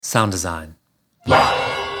Sound design. But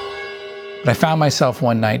I found myself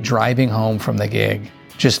one night driving home from the gig,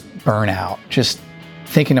 just burnout, just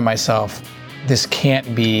thinking to myself, this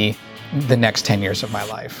can't be the next 10 years of my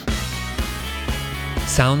life.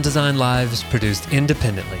 Sound Design Live is produced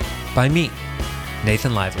independently by me,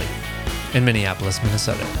 Nathan Lively, in Minneapolis,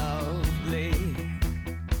 Minnesota.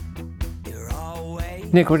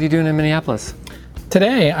 Nick, what are you doing in Minneapolis?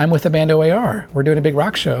 Today, I'm with the band OAR. We're doing a big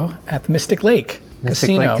rock show at the Mystic Lake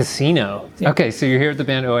Casino. Yeah. Okay, so you're here at the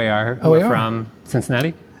band OAR. We're from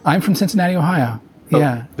Cincinnati? I'm from Cincinnati, Ohio.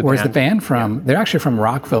 Yeah. Where's the band from? Yeah. They're actually from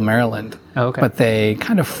Rockville, Maryland. Oh, okay. But they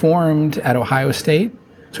kind of formed at Ohio State.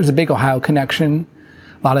 So there's a big Ohio connection.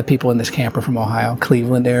 A lot of people in this camp are from Ohio,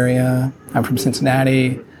 Cleveland area. I'm from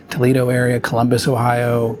Cincinnati, Toledo area, Columbus,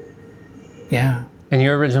 Ohio. Yeah. And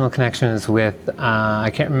your original connection is with,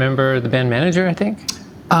 I can't remember, the band manager, I think?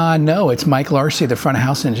 No, it's Mike Larcy, the front of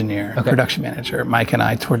house engineer, production manager. Mike and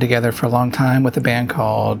I toured together for a long time with a band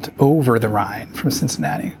called Over the Rhine from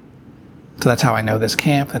Cincinnati. So that's how I know this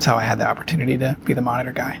camp. That's how I had the opportunity to be the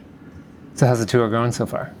monitor guy. So how's the tour going so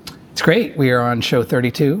far? It's great. We are on show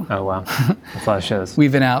 32. Oh, wow. That's a lot of shows.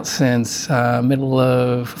 We've been out since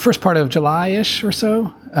first part of July-ish or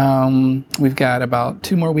so. We've got about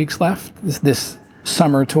 2 more weeks left. This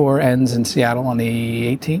summer tour ends in Seattle on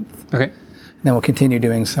the 18th. Okay. And then we'll continue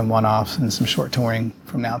doing some one-offs and some short touring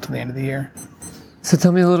from now till the end of the year. So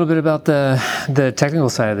tell me a little bit about the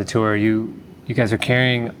technical side of the tour. You guys are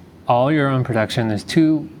carrying all your own production. There's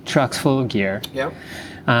 2 trucks full of gear. Yep.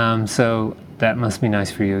 So that must be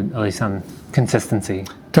nice for you, at least on consistency.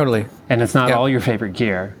 Totally. And it's not all your favorite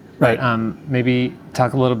gear. Right. But maybe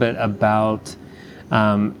talk a little bit about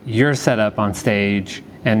your setup on stage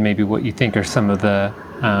and maybe what you think are some of the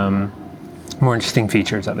more interesting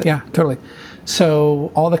features of it. Yeah, totally.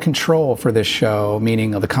 So all the control for this show,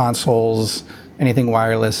 meaning the consoles, anything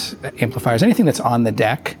wireless, amplifiers, anything that's on the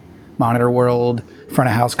deck, monitor world, front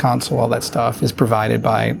of house console, all that stuff is provided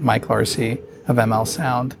by Mike Larcy of ML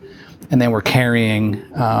Sound. And then we're carrying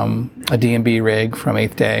a D&B rig from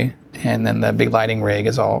 8th Day, and then the big lighting rig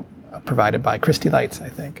is all provided by Christy Lights, I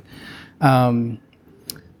think.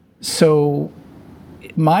 So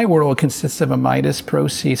my world consists of a Midas Pro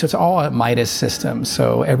C, so it's all a Midas system.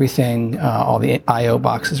 So everything, all the I/O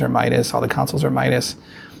boxes are Midas, all the consoles are Midas.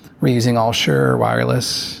 We're using all Shure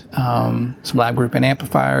wireless, some Lab Group and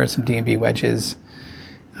amplifiers, some D&B wedges.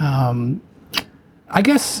 I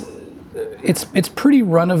guess it's pretty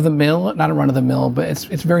run-of-the-mill, not a run-of-the-mill, but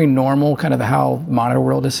it's very normal, kind of how monitor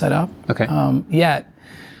world is set up. Okay. Yet,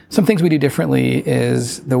 some things we do differently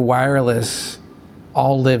is the wireless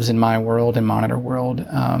all lives in my world and monitor world,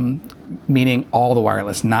 meaning all the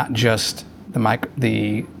wireless, not just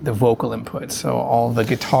the vocal inputs. So all the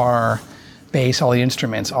guitar, bass, all the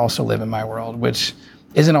instruments also live in my world, which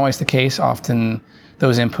isn't always the case. Often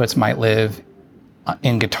those inputs might live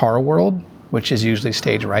in guitar world, which is usually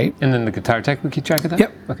stage right. And then the guitar tech would keep track of that?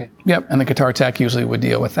 Yep. Okay. Yep, and the guitar tech usually would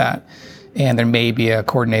deal with that. And there may be a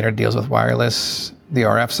coordinator that deals with wireless, the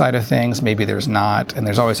RF side of things, maybe there's not, and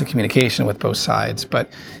there's always a communication with both sides. But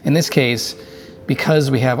in this case, because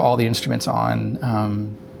we have all the instruments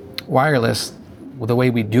on wireless, the way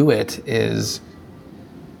we do it is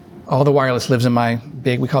all the wireless lives in my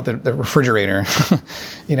we call it the refrigerator.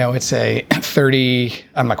 It's a 30,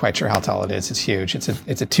 I'm not quite sure how tall it is, it's huge. It's a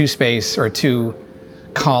 2-space or a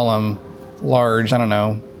 2-column, large,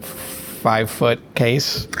 5-foot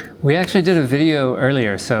case. We actually did a video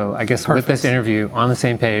earlier, so I guess with this interview on the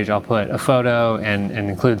same page, I'll put a photo and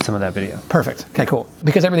include some of that video. Perfect. Okay, cool.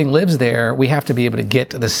 Because everything lives there, we have to be able to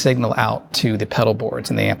get the signal out to the pedal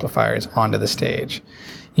boards and the amplifiers onto the stage.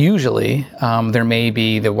 Usually, there may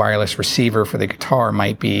be the wireless receiver for the guitar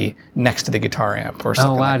might be next to the guitar amp or something.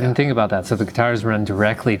 Oh, wow, like I didn't think about that. So the guitars run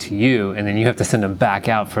directly to you, and then you have to send them back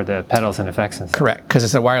out for the pedals and effects and stuff. Correct, because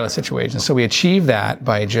it's a wireless situation. So we achieve that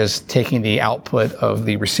by just taking the output of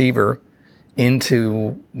the receiver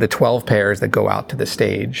into the 12 pairs that go out to the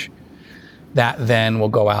stage. That then will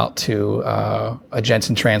go out to a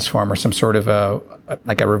Jensen transformer, some sort of a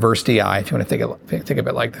reverse DI, if you want to think of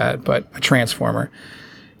it like that, but a transformer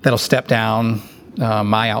that'll step down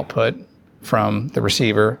my output from the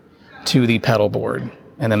receiver to the pedal board.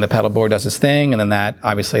 And then the pedal board does its thing, and then that,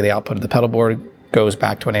 obviously, the output of the pedal board goes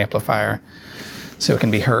back to an amplifier so it can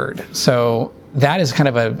be heard. So that is kind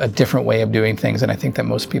of a different way of doing things than I think that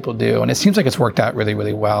most people do. And it seems like it's worked out really,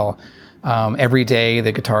 really well. Every day,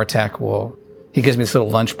 the guitar tech he gives me this little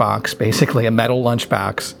lunchbox, basically a metal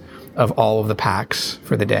lunchbox of all of the packs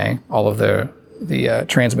for the day, all of the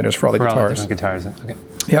transmitters for all the guitars. All the guitars. Okay.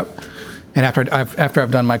 Yep. And after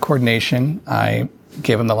I've done my coordination, I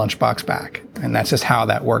give him the lunchbox back. And that's just how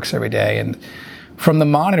that works every day. And from the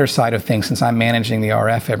monitor side of things, since I'm managing the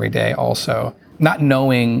RF every day also, not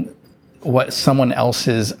knowing what someone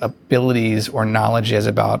else's abilities or knowledge is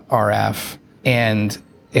about RF, and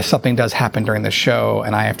if something does happen during the show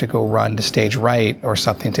and I have to go run to stage right or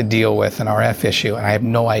something to deal with an RF issue, and I have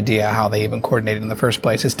no idea how they even coordinated in the first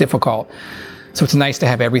place, it's difficult. So it's nice to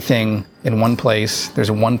have everything in one place.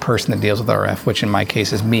 There's one person that deals with RF, which in my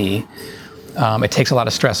case is me. It takes a lot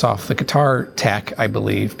of stress off the guitar tech, I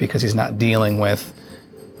believe, because he's not dealing with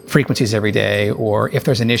frequencies every day, or if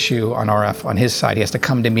there's an issue on RF on his side, he has to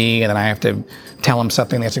come to me and then I have to tell him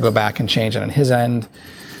something, they have to go back and change it on his end.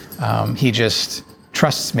 He just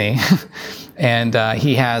trusts me. And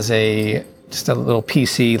he has just a little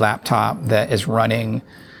PC laptop that is running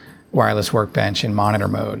Wireless Workbench in monitor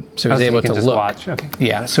mode. So he's able to look. Watch. Okay.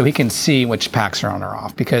 Yeah, so he can see which packs are on or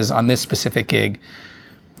off, because on this specific gig,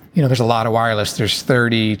 there's a lot of wireless. There's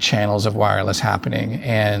 30 channels of wireless happening,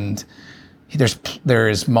 and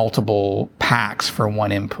there's multiple packs for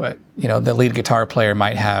one input. The lead guitar player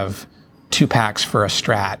might have 2 packs for a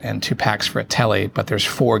Strat and 2 packs for a Tele, but there's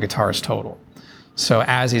 4 guitars total. So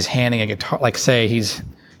as he's handing a guitar, like say he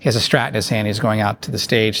has a Strat in his hand, he's going out to the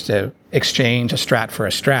stage to exchange a Strat for a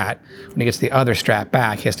Strat. When he gets the other Strat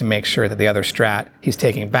back, he has to make sure that the other Strat he's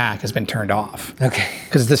taking back has been turned off. Okay.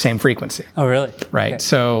 Because it's the same frequency. Oh, really? Right. Okay.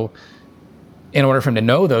 So in order for him to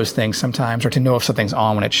know those things sometimes, or to know if something's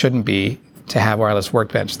on when it shouldn't be, to have Wireless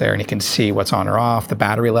Workbench there, and he can see what's on or off, the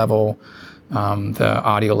battery level, the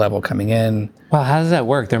audio level coming in. Well, how does that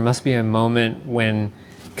work? There must be a moment when,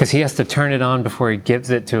 because he has to turn it on before he gives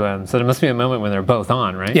it to him. So there must be a moment when they're both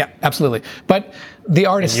on, right? Yeah, absolutely. But the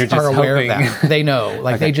artists are aware of that. They know.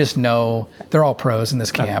 Like, They just know. They're all pros in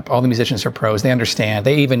this camp. All the musicians are pros. They understand.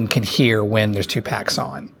 They even can hear when there's 2 packs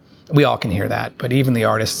on. We all can hear that. But even the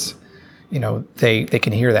artists, they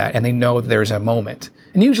can hear that. And they know there's a moment.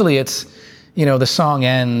 And usually it's, the song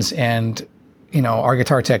ends and, our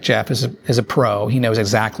guitar tech, Jeff, is a pro. He knows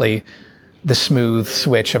exactly the smooth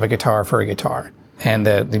switch of a guitar for a guitar. And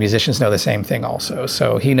the musicians know the same thing also.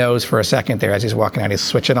 So he knows for a second there, as he's walking out, he's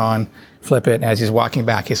switch it on, flip it, and as he's walking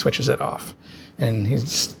back, he switches it off. And they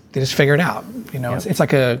just figure it out. It's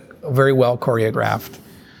like a very well choreographed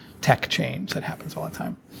tech change that happens all the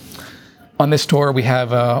time. On this tour, we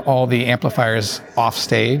have all the amplifiers off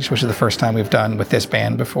stage, which is the first time we've done with this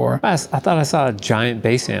band before. I thought I saw a giant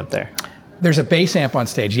bass amp there. There's a bass amp on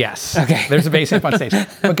stage, yes. Okay. There's a bass amp on stage,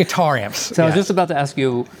 but guitar amps. So I was just about to ask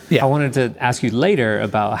you, I wanted to ask you later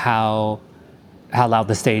about how loud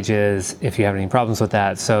the stage is, if you have any problems with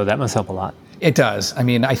that. So that must help a lot. It does. I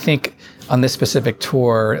mean, I think on this specific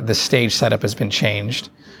tour, the stage setup has been changed.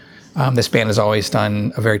 This band has always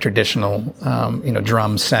done a very traditional,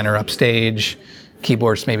 drum center upstage,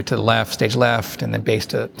 keyboards maybe to the left, stage left, and then bass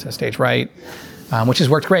to stage right, which has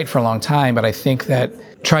worked great for a long time. But I think that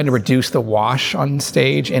trying to reduce the wash on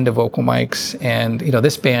stage into vocal mics, and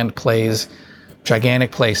this band plays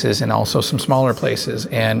gigantic places and also some smaller places,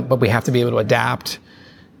 but we have to be able to adapt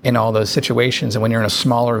in all those situations. And when you're in a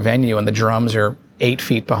smaller venue and the drums are 8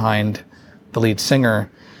 feet behind the lead singer,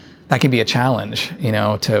 that can be a challenge,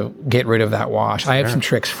 to get rid of that wash. Sure. I have some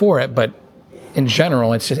tricks for it, but in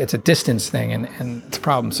general, it's a distance thing, and it's a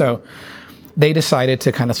problem. So they decided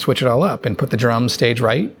to kind of switch it all up and put the drums stage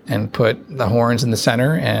right and put the horns in the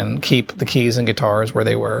center and keep the keys and guitars where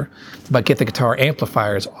they were, but get the guitar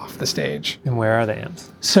amplifiers off the stage. And where are the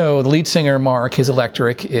amps? So the lead singer, Mark, his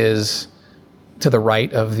electric is to the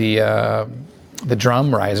right of the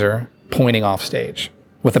drum riser, pointing off stage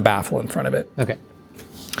with a baffle in front of it. Okay.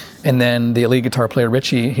 And then the lead guitar player,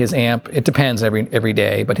 Richie, his amp, it depends every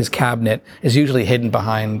day, but his cabinet is usually hidden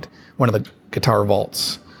behind one of the guitar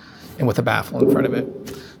vaults and with a baffle in front of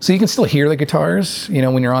it. So you can still hear the guitars,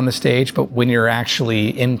 when you're on the stage, but when you're actually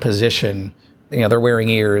in position, they're wearing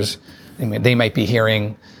ears. I mean, they might be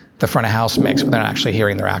hearing the front of house mix, but they're not actually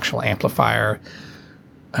hearing their actual amplifier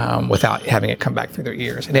without having it come back through their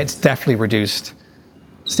ears. And it's definitely reduced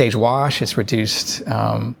stage wash. It's reduced...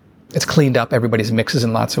 it's cleaned up everybody's mixes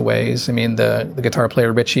in lots of ways. I mean, the guitar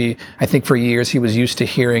player, Richie, I think for years he was used to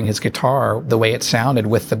hearing his guitar the way it sounded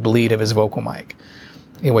with the bleed of his vocal mic,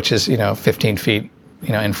 which is, 15 feet,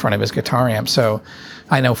 in front of his guitar amp. So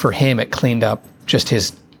I know for him it cleaned up just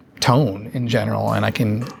his tone in general, and I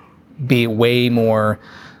can be way more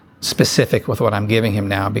specific with what I'm giving him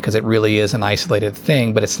now, because it really is an isolated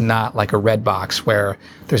thing, but it's not like a red box where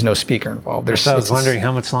there's no speaker involved. So I was wondering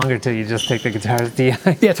how much longer till you just take the guitars DI.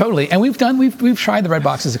 Yeah, totally. And we've tried the red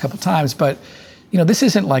boxes a couple times, but this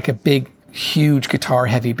isn't like a big, huge guitar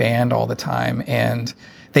heavy band all the time, and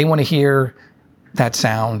they want to hear that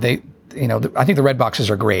sound. They I think the red boxes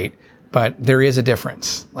are great, but there is a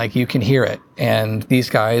difference. Like you can hear it, and these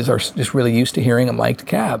guys are just really used to hearing a mic'd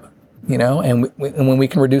cab, and when we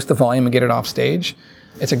can reduce the volume and get it off stage,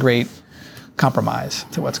 it's a great compromise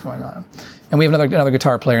to what's going on. And we have another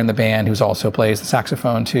guitar player in the band who's also plays the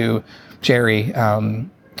saxophone too, Jerry.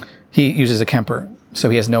 He uses a Kemper, so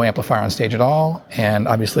he has no amplifier on stage at all, and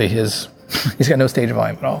obviously he's got no stage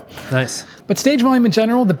volume at all. Nice. But stage volume in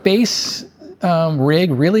general, the bass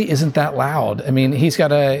rig really isn't that loud. I mean, he's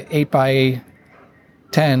got a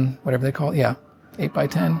 8x10, whatever they call it. Yeah,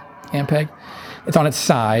 8x10 Ampeg. It's on its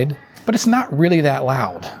side, but it's not really that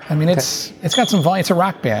loud. I mean, it's got some volume. It's a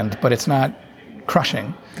rock band, but it's not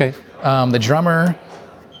crushing. Okay. The drummer,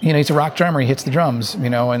 he's a rock drummer. He hits the drums,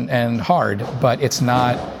 and hard, but it's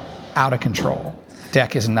not out of control.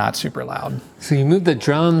 Deck is not super loud. So you moved the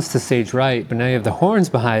drums to stage right, but now you have the horns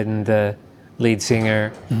behind the lead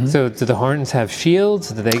singer. Mm-hmm. So do the horns have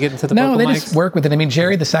shields? Do they get into the vocal mics? No, they just work with it. I mean,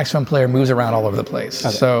 Jerry, the saxophone player, moves around all over the place.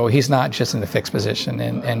 Okay. So he's not just in a fixed position.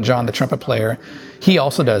 And John, the trumpet player, he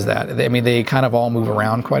also does that. I mean, they kind of all move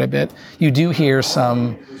around quite a bit. You do hear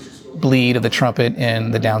some bleed of the trumpet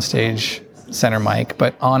in the downstage center mic,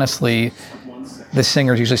 but honestly, the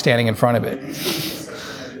singer's usually standing in front of it.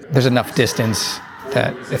 There's enough distance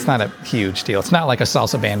that it's not a huge deal. It's not like a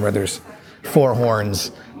salsa band where there's 4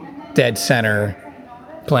 horns, dead center,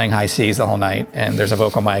 playing high Cs the whole night, and there's a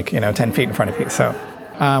vocal mic, 10 feet in front of you. So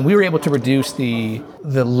we were able to reduce the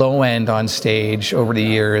low end on stage over the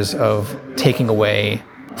years of taking away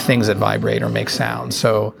things that vibrate or make sound.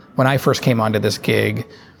 So when I first came onto this gig,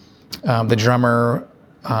 the drummer,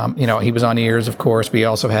 he was on ears, of course. We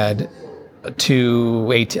also had a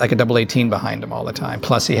double 18 behind him all the time.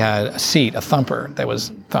 Plus he had a seat, a thumper that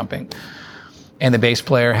was thumping. And the bass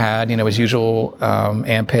player had, his usual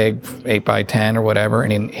Ampeg 8x10 or whatever,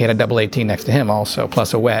 and he had a double 18 next to him also,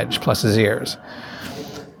 plus a wedge, plus his ears.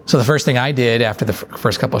 So the first thing I did after the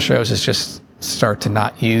first couple of shows is just start to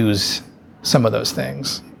not use some of those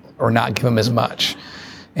things or not give them as much.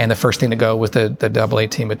 And the first thing to go was the double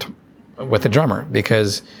 18 with the drummer,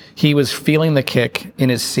 because he was feeling the kick in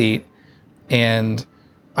his seat. And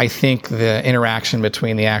I think the interaction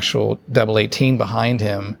between the actual double 18 behind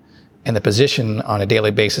him and the position on a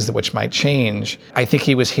daily basis, which might change, I think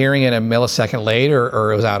he was hearing it a millisecond later,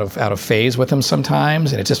 or it was out of phase with him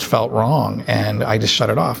sometimes, and it just felt wrong. And I just shut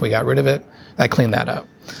it off. We got rid of it. I cleaned that up.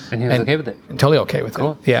 And he was okay with it? Totally okay with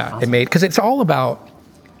it. Yeah, awesome. Because it's all about,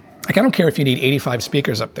 I don't care if you need 85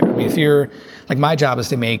 speakers up there. I mean, if you're, my job is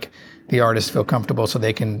to make the artist feel comfortable so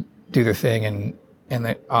they can do their thing and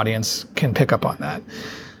the audience can pick up on that.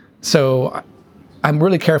 So I'm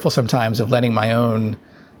really careful sometimes of letting my own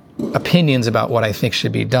opinions about what I think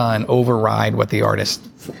should be done override what the artist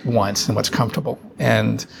wants and what's comfortable.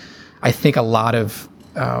 And I think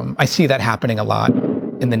I see that happening a lot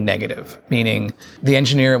in the negative, meaning the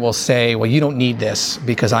engineer will say, well, you don't need this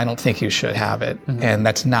because I don't think you should have it. Mm-hmm. And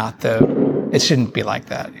that's not it shouldn't be like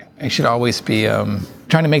that. It should always be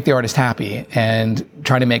trying to make the artist happy and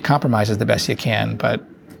try to make compromises the best you can, but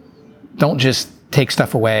don't just take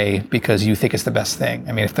stuff away because you think it's the best thing.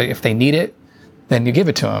 I mean, if they need it, then you give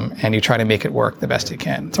it to them and you try to make it work the best you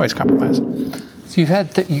can. It's always compromise. So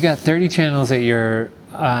you got 30 channels that you're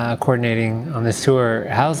coordinating on this tour.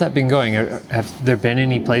 How's that been going? Have there been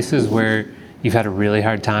any places where you've had a really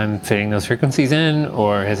hard time fitting those frequencies in,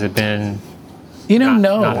 or has it been?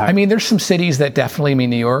 No. I mean, there's some cities that definitely,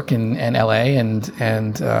 New York and LA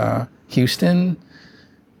and Houston.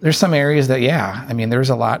 There's some areas that, there's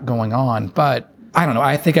a lot going on, but I don't know.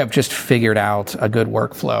 I think I've just figured out a good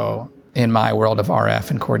workflow in my world of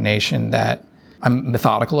RF and coordination that I'm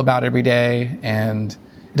methodical about every day, and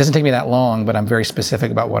it doesn't take me that long, but I'm very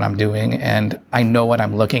specific about what I'm doing, and I know what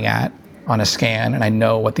I'm looking at on a scan, and I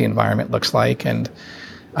know what the environment looks like, and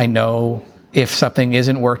I know if something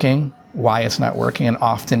isn't working, why it's not working, and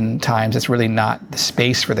oftentimes it's really not the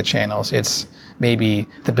space for the channels. It's maybe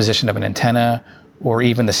the position of an antenna or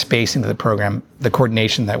even the spacing of the program, the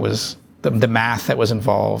coordination that was, the math that was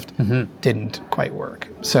involved didn't quite work.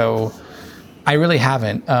 So I really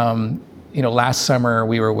haven't. Last summer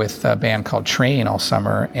we were with a band called Train all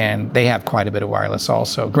summer, and they have quite a bit of wireless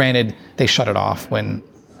also. Granted, they shut it off when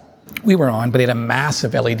we were on, but they had a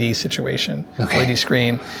massive LED situation, LED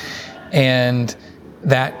screen. And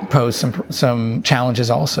that posed some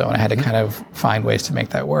challenges also, and I had to kind of find ways to make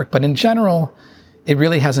that work. But in general, it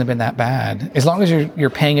really hasn't been that bad. As long as you're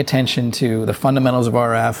paying attention to the fundamentals of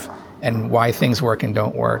RF and why things work and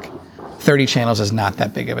don't work, 30 channels is not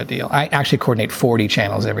that big of a deal. I actually coordinate 40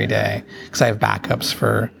 channels every day because I have backups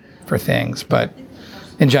for things. But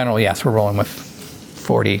in general, yes, we're rolling with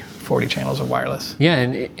 40 40 channels of wireless. Yeah,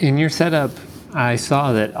 and in your setup, I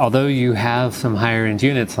saw that although you have some higher end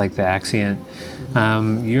units like the Axient,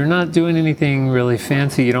 you're not doing anything really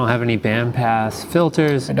fancy. You don't have any bandpass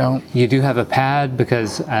filters. I don't. You do have a pad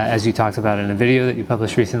because, as you talked about in a video that you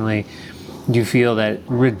published recently, you feel that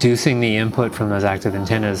reducing the input from those active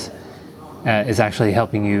antennas is actually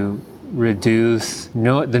helping you reduce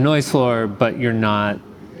the noise floor, but you're not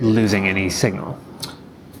losing any signal.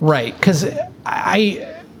 Right, because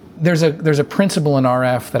there's a principle in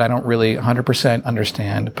RF that I don't really 100%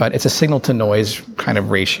 understand, but it's a signal to noise kind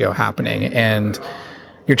of ratio happening, and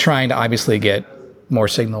you're trying to obviously get more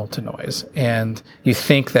signal to noise, and you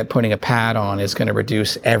think that putting a pad on is going to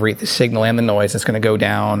reduce the signal and the noise. It's going to go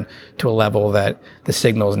down to a level that the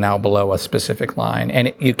signal is now below a specific line,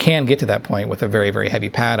 and you can get to that point with a very, very heavy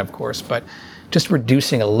pad, of course, but just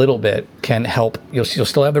reducing a little bit can help. You'll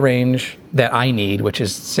still have the range that I need, which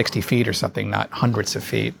is 60 feet or something, not hundreds of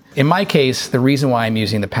feet. In my case, the reason why I'm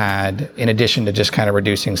using the pad, in addition to just kind of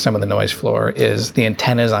reducing some of the noise floor, is the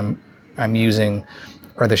antennas I'm using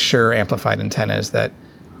are the Shure amplified antennas that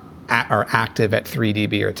are active at 3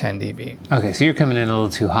 dB or 10 dB. Okay, so you're coming in a little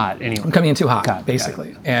too hot anyway. I'm coming in too hot,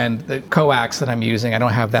 basically. And the coax that I'm using, I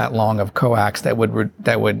don't have that long of coax that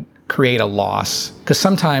would create a loss. Because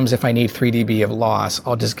sometimes if I need 3 dB of loss,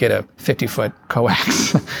 I'll just get a 50-foot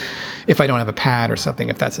coax if I don't have a pad or something,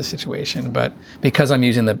 if that's the situation. But because I'm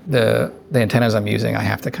using the antennas I'm using, I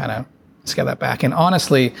have to kind of scale that back. And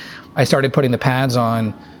honestly, I started putting the pads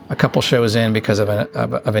on a couple shows in because of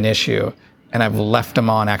an issue, and I've left them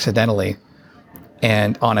on accidentally.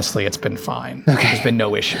 And honestly, it's been fine. Okay. There's been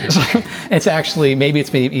no issues. It's actually, maybe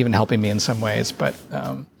it's even helping me in some ways, but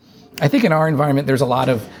I think in our environment, there's a lot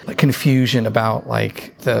of confusion about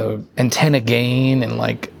like the antenna gain and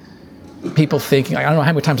like people thinking, I don't know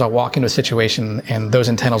how many times I'll walk into a situation and those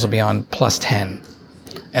antennas will be on plus 10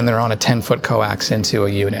 and they're on a 10-foot coax into a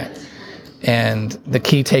unit. And the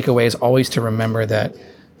key takeaway is always to remember that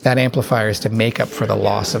amplifier is to make up for the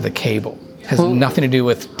loss of the cable. It has nothing to do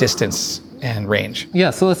with distance and range. Yeah,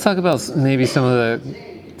 so let's talk about maybe some of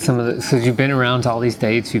the, so you've been around to all these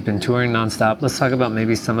dates, you've been touring nonstop. Let's talk about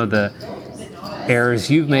maybe some of the errors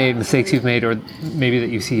you've made, mistakes you've made, or maybe that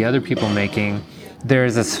you see other people making.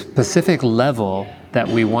 There's a specific level that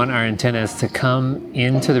we want our antennas to come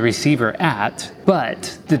into the receiver at,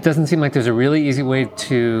 but it doesn't seem like there's a really easy way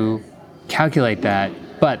to calculate that,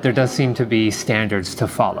 but there does seem to be standards to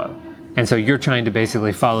follow. And so you're trying to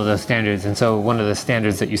basically follow those standards. And so one of the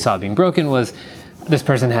standards that you saw being broken was this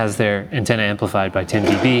person has their antenna amplified by 10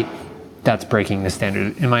 dB. That's breaking the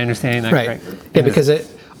standard. Am I understanding that correct? Yeah, because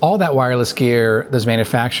all that wireless gear, those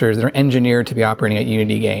manufacturers, they're engineered to be operating at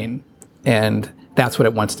unity gain. And that's what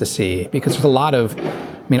it wants to see. Because there's a lot of,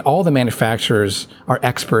 all the manufacturers are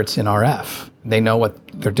experts in RF. They know what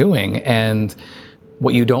they're doing. And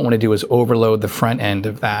what you don't want to do is overload the front end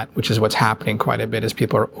of that, which is what's happening quite a bit, is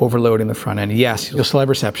people are overloading the front end. Yes, you'll still have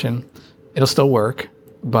reception. It'll still work,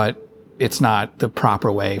 but it's not the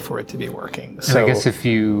proper way for it to be working. So I guess if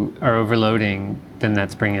you are overloading, then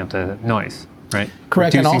that's bringing up the noise, right?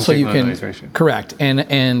 Correct, and also you can, noise ratio. Correct,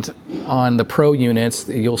 and on the Pro units,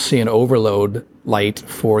 you'll see an overload light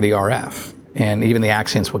for the RF, and even the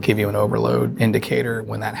Axients will give you an overload indicator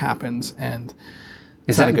when that happens, and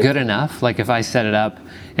is that good enough? Like if I set it up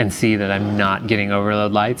and see that I'm not getting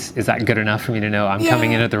overload lights, is that good enough for me to know I'm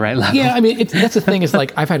coming in at the right level? Yeah, that's the thing is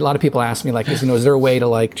like, I've had a lot of people ask me like, is there a way to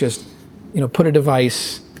like just, put a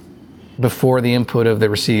device before the input of the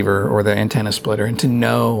receiver or the antenna splitter and to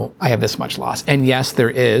know I have this much loss? And yes, there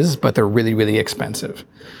is, but they're really, really expensive.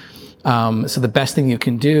 So the best thing you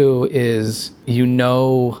can do is,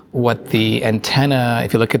 what the antenna,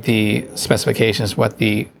 if you look at the specifications, what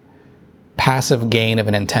the passive gain of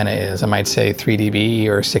an antenna is. I might say 3 dB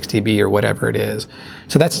or 6 dB or whatever it is.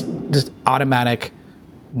 So that's just automatic,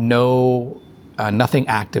 nothing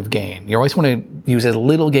active gain. You always want to use as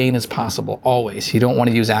little gain as possible, always. You don't want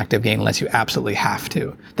to use active gain unless you absolutely have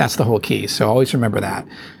to. That's the whole key. So always remember that.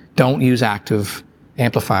 Don't use active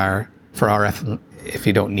amplifier for RF if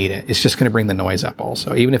you don't need it. It's just going to bring the noise up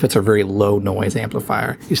also. Even if it's a very low noise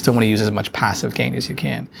amplifier, you still want to use as much passive gain as you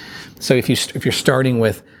can. So if you're starting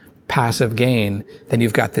with passive gain, then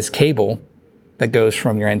you've got this cable that goes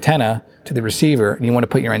from your antenna to the receiver, and you want to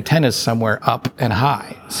put your antennas somewhere up and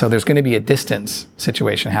high. So there's going to be a distance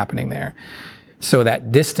situation happening there. So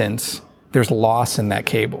that distance, there's loss in that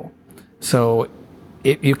cable. So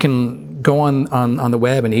you can go on the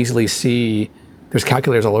web and easily see there's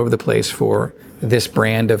calculators all over the place for this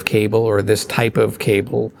brand of cable or this type of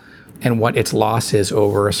cable and what its loss is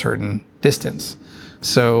over a certain distance.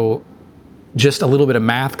 So just a little bit of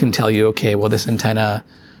math can tell you, okay, well, this antenna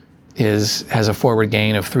has a forward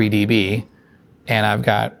gain of 3 dB, and I've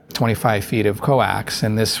got 25 feet of coax,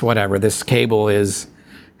 and this cable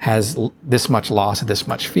has this much loss at this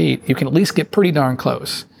much feet, you can at least get pretty darn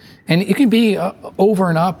close. And it can be over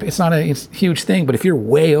and up. It's not a huge thing, but if you're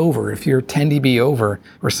way over, if you're 10 dB over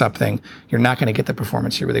or something, you're not going to get the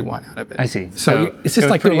performance you really want out of it. I see. So it's just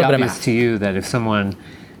like pretty a little bit of obvious math. to you that if someone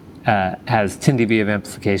has 10 dB of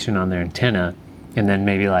amplification on their antenna, and then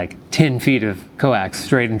maybe like 10 feet of coax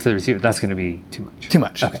straight into the receiver, that's going to be too much. Too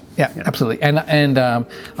much. Okay. Yeah, absolutely. And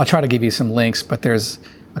I'll try to give you some links, but there's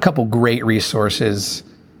a couple great resources,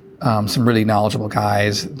 some really knowledgeable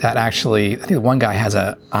guys that actually, I think one guy has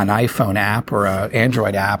an iPhone app or an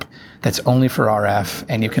Android app that's only for RF,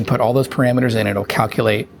 and you can put all those parameters in, it'll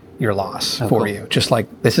calculate your loss for you. Just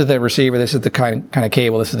like, this is the receiver, this is the kind of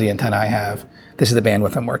cable, this is the antenna I have, this is the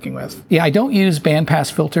bandwidth I'm working with. Yeah, I don't use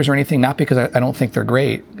bandpass filters or anything, not because I don't think they're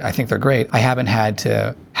great. I think they're great. I haven't had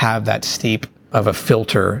to have that steep of a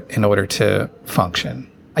filter in order to function.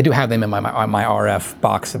 I do have them in my RF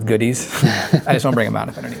box of goodies. I just don't bring them out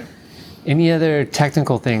if I don't need them. Any other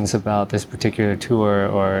technical things about this particular tour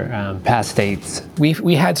or past dates?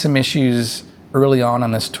 We had some issues early on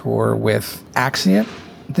this tour with Axient,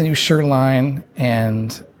 the new Shure line,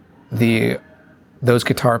 and those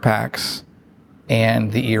guitar packs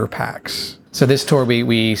and the ear packs. So this tour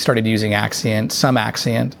we started using Axient, some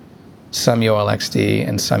ULXD,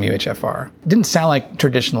 and some UHFR. It didn't sound like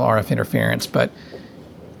traditional RF interference, but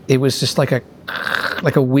it was just like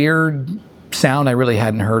a weird sound I really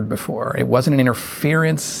hadn't heard before. It wasn't an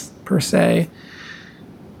interference per se.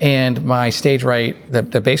 And my stage right,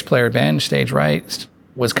 the bass player Ben, stage right,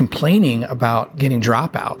 was complaining about getting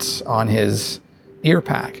dropouts on his ear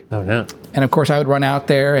pack. Oh no. And of course I would run out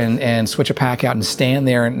there and switch a pack out and stand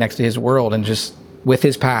there next to his world and just with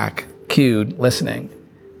his pack cued, listening.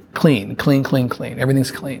 Clean.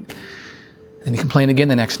 Everything's clean. And he complained again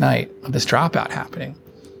the next night of this dropout happening.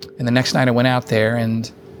 And the next night I went out there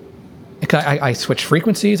and I switched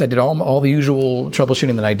frequencies. I did all the usual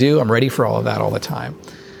troubleshooting that I do. I'm ready for all of that all the time.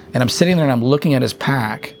 And I'm sitting there and I'm looking at his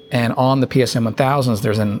pack, and on the PSM 1000s,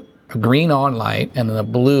 there's a green on light and then a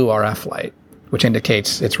blue RF light, which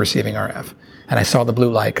indicates it's receiving RF. And I saw the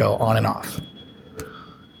blue light go on and off,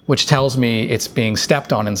 which tells me it's being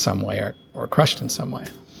stepped on in some way or crushed in some way.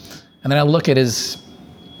 And then I look at his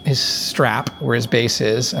strap where his bass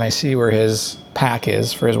is, and I see where his pack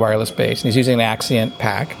is for his wireless bass. And he's using an Axient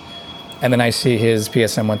pack. And then I see his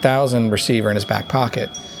PSM 1000 receiver in his back pocket,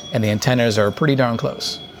 and the antennas are pretty darn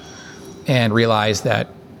close. And realized that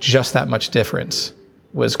just that much difference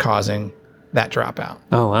was causing that dropout.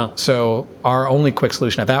 Oh, wow. So our only quick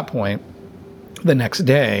solution at that point, the next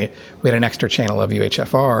day, we had an extra channel of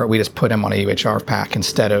UHFR. We just put him on a UHR pack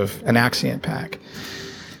instead of an Axient pack.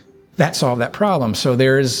 That solved that problem. So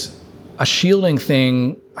there's a shielding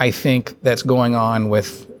thing, I think, that's going on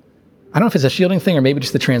with, I don't know if it's a shielding thing or maybe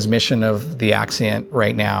just the transmission of the Axient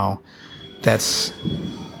right now that's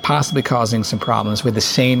possibly causing some problems. With the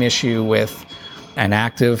same issue with an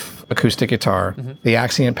active acoustic guitar, the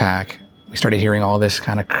Axient pack, we started hearing all this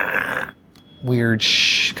kind of weird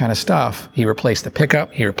kind of stuff. He replaced the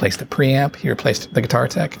pickup, he replaced the preamp, he replaced the guitar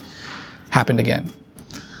tech. Happened again.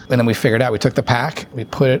 And then we figured out, we took the pack, we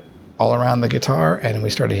put it all around the guitar, and we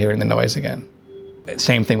started hearing the noise again.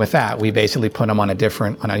 Same thing with that. We basically put them on a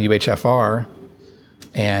UHFR,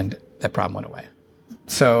 and that problem went away.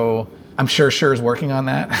 So I'm sure Shure's working on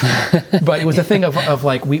that. But it was a thing of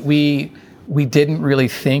like, we didn't really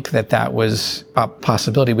think that was a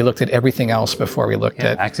possibility. We looked at everything else before we looked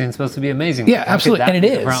at... Axient's supposed to be amazing. Yeah, How absolutely, could that and it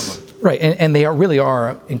be the is. problem? Right, and they really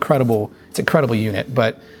are incredible. It's an incredible unit,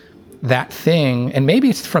 but that thing, and maybe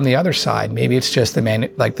it's from the other side, maybe it's just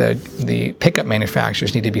the pickup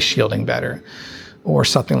manufacturers need to be shielding better, or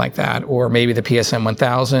something like that, or maybe the PSM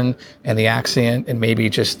 1000 and the Axient, and maybe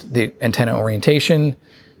just the antenna orientation,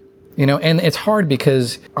 and it's hard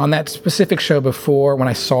because on that specific show before, when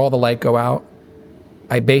I saw the light go out,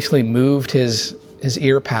 I basically moved his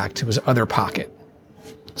ear pack to his other pocket,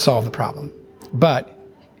 solved the problem. But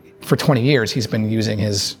for 20 years, he's been using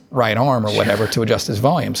his right arm or whatever to adjust his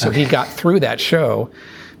volume. So he got through that show,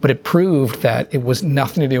 but it proved that it was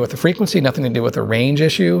nothing to do with the frequency, nothing to do with the range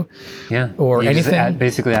issue, or anything. Just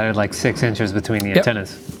basically added like 6 inches between the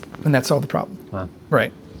antennas. And that solved the problem. Wow.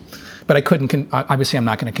 Right. But I couldn't, obviously I'm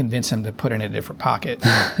not going to convince him to put it in a different pocket.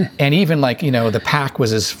 And even the pack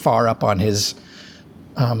was as far up on his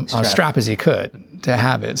strap as he could to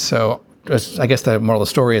have it. So I guess the moral of the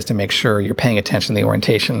story is to make sure you're paying attention to the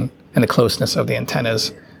orientation and the closeness of the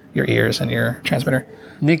antennas, your ears, and your transmitter.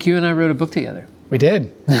 Nick, you and I wrote a book together. We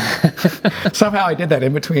did. Somehow I did that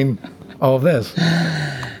in between all of this.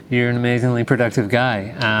 You're an amazingly productive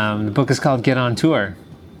guy. The book is called Get on Tour.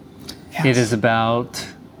 Yes. It is about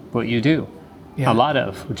what you do, Yeah. a lot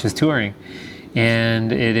of, which is touring.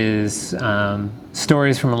 And it is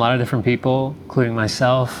stories from a lot of different people, including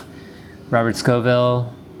myself, Robert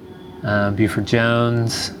Scoville, Buford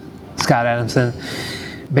Jones, Scott Adamson.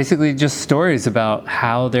 Basically just stories about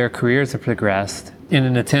how their careers have progressed in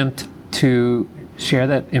an attempt to share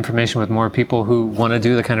that information with more people who want to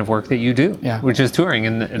do the kind of work that you do, which is touring.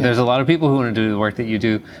 And there's a lot of people who want to do the work that you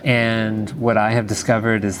do. And what I have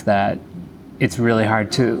discovered is that it's really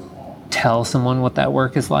hard to tell someone what that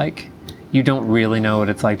work is like. You don't really know what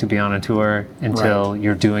it's like to be on a tour until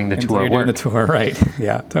you're doing the tour work. Doing the tour, right.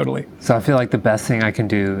 Yeah, totally. So I feel like the best thing I can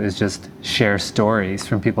do is just share stories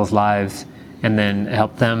from people's lives and then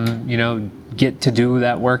help them, get to do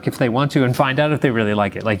that work if they want to and find out if they really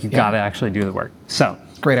like it. Like, you got to actually do the work. So,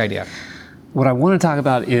 great idea. What I want to talk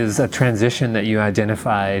about is a transition that you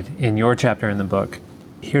identified in your chapter in the book.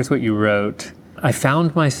 Here's what you wrote. I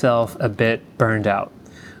found myself a bit burned out,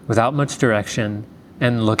 without much direction,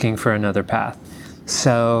 and looking for another path.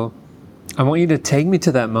 So I want you to take me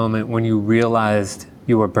to that moment when you realized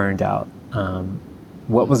you were burned out.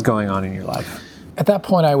 What was going on in your life? At that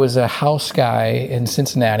point, I was a house guy in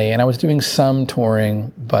Cincinnati, and I was doing some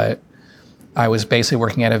touring, but I was basically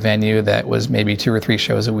working at a venue that was maybe 2 or 3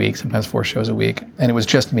 shows a week, sometimes 4 shows a week, and it was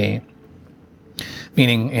just me.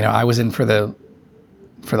 Meaning, I was in for the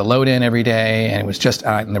load in every day, and it was just,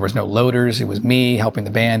 and there was no loaders. It was me helping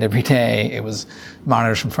the band every day. It was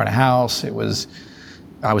monitors from front of house. I was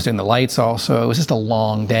doing the lights also. It was just a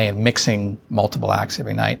long day and mixing multiple acts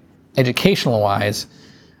every night. Educational-wise,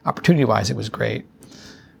 opportunity-wise, it was great.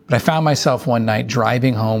 But I found myself one night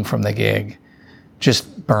driving home from the gig,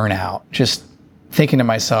 just burnt out, just thinking to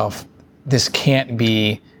myself, this can't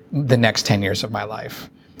be the next 10 years of my life.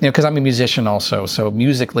 Because I'm a musician also, so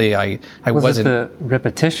musically I wasn't... Was it the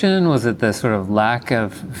repetition? Was it the sort of lack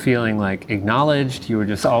of feeling like acknowledged? You were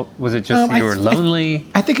just was it just you were lonely?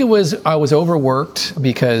 I think I was overworked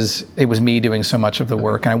because it was me doing so much of the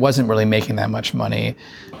work, and I wasn't really making that much money.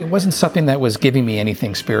 It wasn't something that was giving me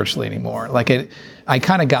anything spiritually anymore. I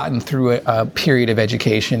kind of gotten through a period of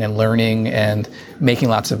education and learning and making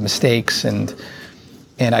lots of mistakes, and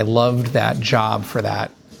I loved that job for that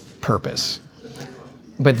purpose.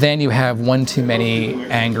 But then you have one too many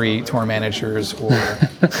angry tour managers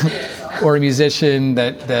or a musician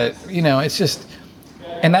that it's just,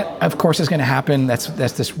 and that of course is going to happen. That's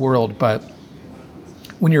this world. But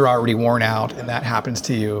when you're already worn out and that happens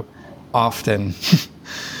to you, often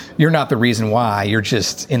you're not the reason why. You're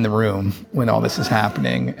just in the room when all this is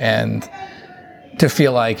happening, and to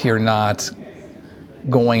feel like you're not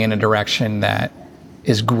going in a direction that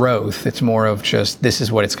is growth. It's more of just, this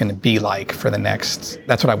is what it's going to be like for the next,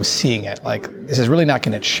 that's what I was seeing it. Like, this is really not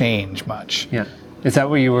going to change much. Yeah. Is that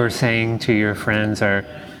what you were saying to your friends, or?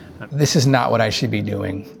 This is not what I should be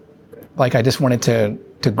doing. Like, I just wanted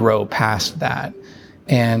to grow past that.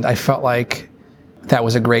 And I felt like that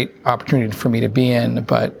was a great opportunity for me to be in,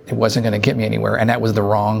 but it wasn't going to get me anywhere. And that was the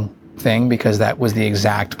wrong thing, because that was the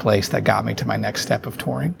exact place that got me to my next step of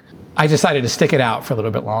touring. I decided to stick it out for a little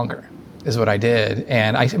bit longer, is what I did.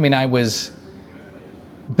 And I was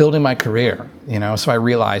building my career, so I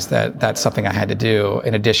realized that that's something I had to do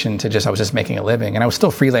in addition to I was just making a living. And I was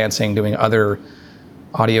still freelancing, doing other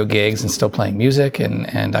audio gigs and still playing music.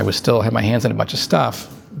 And I was still had my hands in a bunch of stuff,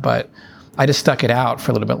 but I just stuck it out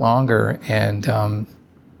for a little bit longer. And,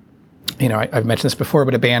 I've mentioned this before,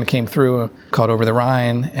 but a band came through called Over the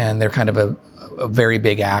Rhine, and they're kind of a very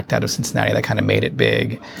big act out of Cincinnati that kind of made it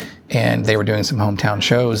big. And they were doing some hometown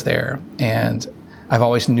shows there. And I've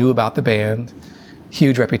always knew about the band,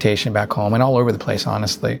 huge reputation back home and all over the place,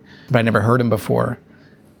 honestly. But I never heard them before.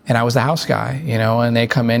 And I was the house guy, and they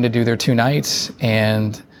come in to do their 2 nights,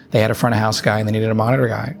 and they had a front of house guy and they needed a monitor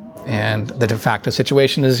guy. And the de facto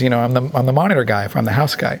situation is, I'm the monitor guy if I'm the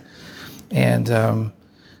house guy. And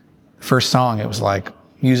first song, it was like,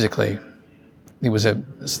 musically, it was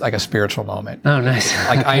like a spiritual moment. Oh, nice.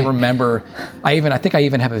 Like, I remember, I think I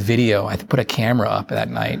even have a video. I put a camera up that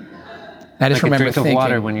night. And I just remember thinking, a drink of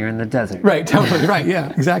water when you're in the desert. Right, totally, right,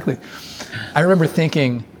 yeah, exactly. I remember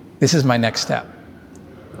thinking, this is my next step.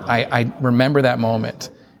 I remember that moment.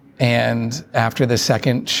 And after the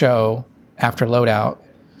second show, after Loadout,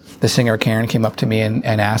 the singer Karen came up to me and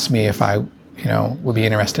asked me if I, would be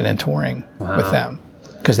interested in touring with them,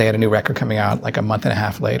 because they had a new record coming out like a month and a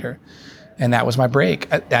half later. And that was my break.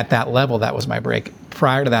 At that level, that was my break.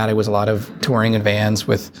 Prior to that, it was a lot of touring in vans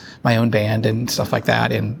with my own band and stuff like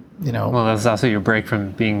that. And, Well, that was also your break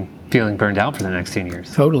from feeling burned out for the next 10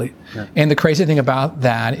 years. Totally. Yeah. And the crazy thing about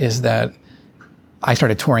that is that I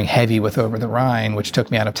started touring heavy with Over the Rhine, which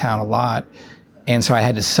took me out of town a lot. And so I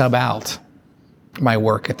had to sub out my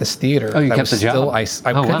work at this theater. Oh, you kept the job?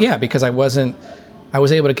 Wow. Yeah, because I was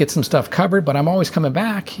able to get some stuff covered, but I'm always coming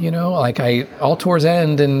back, like all tours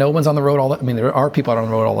end and no one's on the road there are people out on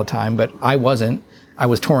the road all the time, but I wasn't. I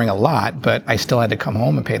was touring a lot, but I still had to come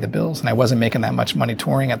home and pay the bills, and I wasn't making that much money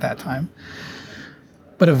touring at that time.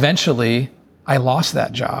 But eventually, I lost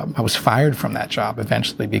that job. I was fired from that job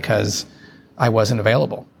eventually because I wasn't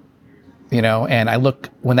available, and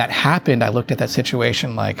when that happened, I looked at that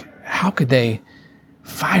situation like, how could they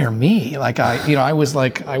fire me? Like I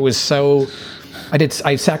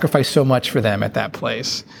sacrificed so much for them at that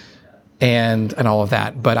place and all of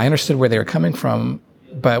that, but I understood where they were coming from.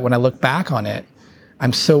 But when I look back on it,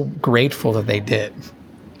 I'm so grateful that they did,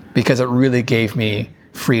 because it really gave me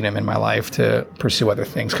freedom in my life to pursue other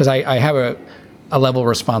things. Because I have a level of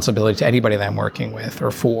responsibility to anybody that I'm working with or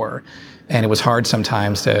for. And it was hard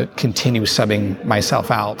sometimes to continue subbing myself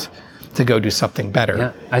out to go do something better.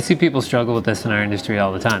 Yeah, I see people struggle with this in our industry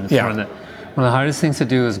all the time. It's one of the hardest things to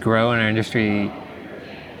do is grow in our industry.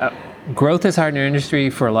 Growth is hard in our industry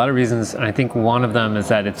for a lot of reasons, and I think one of them is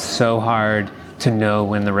that it's so hard to know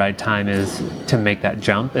when the right time is to make that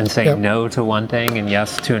jump and say no to one thing and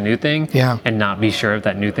yes to a new thing, and not be sure if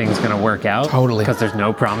that new thing is going to work out. Totally. Because there's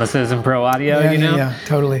no promises in pro audio, Yeah,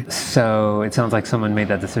 totally. So it sounds like someone made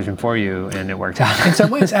that decision for you and it worked out. In some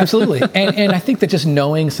ways, absolutely. And I think that just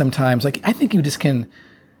knowing sometimes, I think you just can,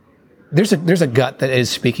 there's a gut that is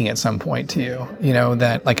speaking at some point to you,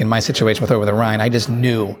 that like in my situation with Over the Rhine, I just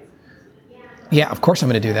knew, of course I'm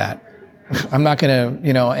going to do that. I'm not going to,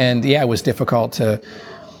 and it was difficult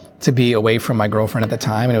to be away from my girlfriend at the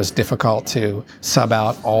time, and it was difficult to sub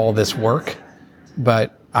out all this work,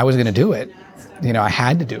 but I was going to do it. I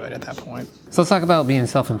had to do it at that point. So let's talk about being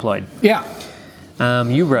self-employed. Yeah.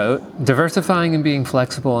 You wrote, diversifying and being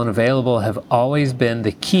flexible and available have always been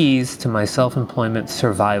the keys to my self-employment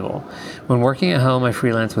survival. When working at home, I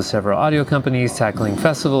freelance with several audio companies, tackling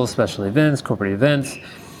festivals, special events, corporate events,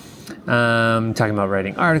 talking about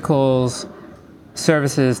writing articles,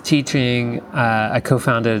 services, teaching. I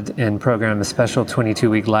co-founded and programmed a special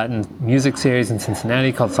 22-week Latin music series in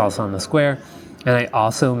Cincinnati called Salsa on the Square. And I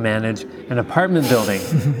also manage an apartment building.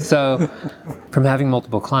 So from having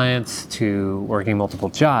multiple clients to working multiple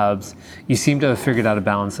jobs, you seem to have figured out a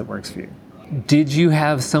balance that works for you. Did you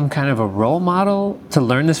have some kind of a role model to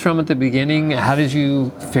learn this from at the beginning? How did you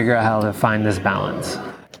figure out how to find this balance?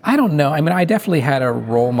 I don't know. I definitely had a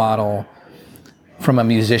role model from a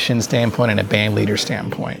musician standpoint and a band leader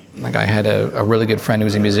standpoint. Like I had a really good friend who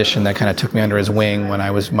was a musician that kind of took me under his wing when I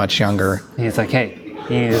was much younger. He's like, hey,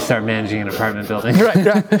 you need to start managing an apartment building. Right.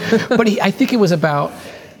 But I think it was about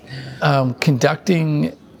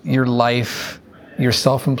conducting your life, your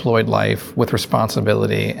self-employed life with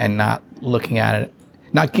responsibility and not looking at it,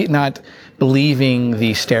 not believing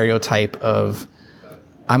the stereotype of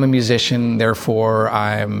I'm a musician, therefore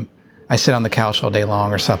I sit on the couch all day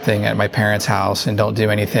long or something at my parents' house and don't do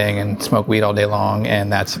anything and smoke weed all day long,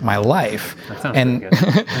 and that's my life. That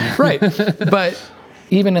sounds pretty good. Right. But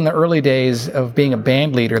even in the early days of being a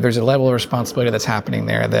band leader, there's a level of responsibility that's happening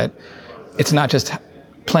there that it's not just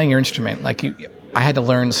playing your instrument. I had to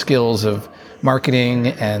learn skills of marketing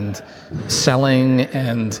and selling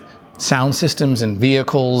and sound systems and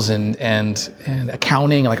vehicles and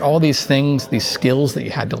accounting, like all these things, these skills that you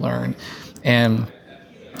had to learn. And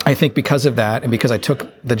I think because of that, and because I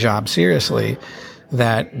took the job seriously,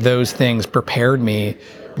 that those things prepared me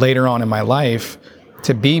later on in my life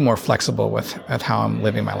to be more flexible with how I'm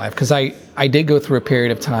living my life. Because I did go through a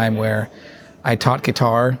period of time where I taught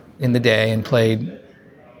guitar in the day and played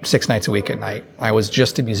 6 nights a week at night. I was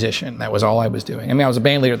just a musician. That was all I was doing. I was a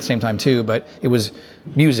band leader at the same time too, but it was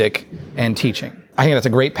music and teaching. I think that's a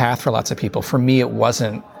great path for lots of people. For me, it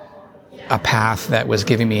wasn't a path that was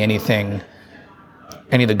giving me any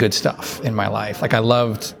of the good stuff in my life. I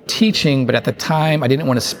loved teaching, but at the time I didn't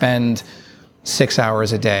want to spend 6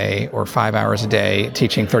 hours a day or 5 hours a day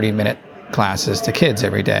teaching 30-minute classes to kids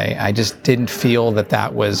every day. I just didn't feel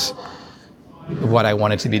that was what I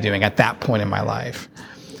wanted to be doing at that point in my life.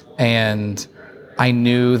 And I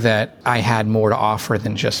knew that I had more to offer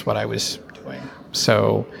than just what I was doing.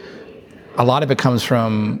 So a lot of it comes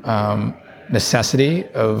from necessity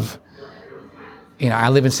of, I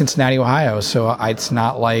live in Cincinnati, Ohio, so it's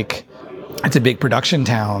not like it's a big production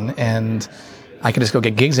town and I can just go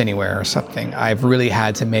get gigs anywhere or something. I've really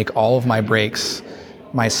had to make all of my breaks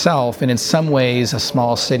myself. And in some ways, a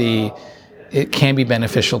small city, it can be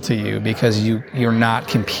beneficial to you because you're not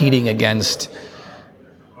competing against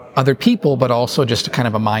other people, but also just kind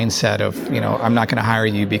of a mindset of, I'm not going to hire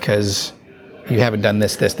you because you haven't done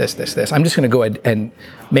this. I'm just going to go ahead and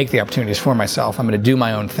make the opportunities for myself. I'm going to do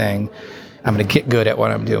my own thing. I'm going to get good at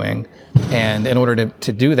what I'm doing. And in order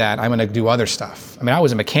to do that, I'm going to do other stuff. I mean, I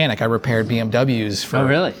was a mechanic. I repaired BMWs for... Oh,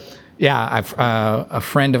 really? Yeah, a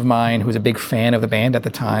friend of mine who was a big fan of the band at the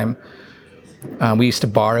time, we used to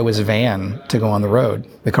borrow his van to go on the road.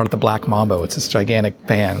 They called it the Black Mambo. It's this gigantic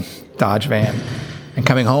van, Dodge van. And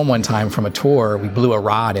coming home one time from a tour, we blew a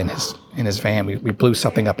rod in his van. We blew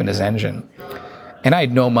something up in his engine. And I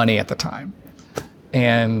had no money at the time.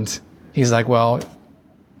 And he's like, well,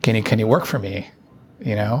 can you work for me?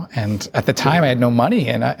 You know? And at the time I had no money.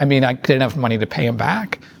 And I didn't have money to pay him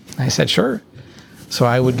back. I said, sure. So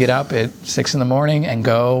I would get up at 6 a.m. and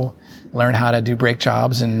go learn how to do brake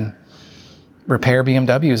jobs and repair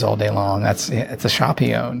BMWs all day long. It's a shop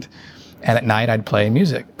he owned. And at night I'd play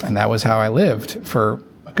music. And that was how I lived for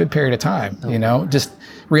a good period of time, you know, just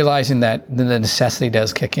realizing that the necessity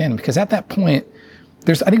does kick in. Because at that point,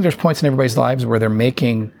 I think there's points in everybody's lives where they're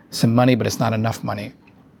making some money, but it's not enough money.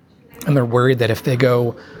 And they're worried that if they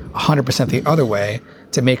go 100% the other way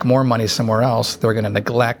to make more money somewhere else, they're going to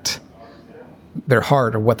neglect their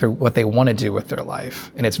heart or what they want to do with their life.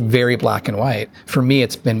 And it's very black and white. For me,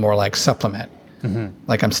 it's been more like supplement. Mm-hmm.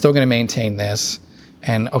 Like, I'm still going to maintain this.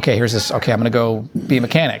 And okay, here's this. Okay, I'm going to go be a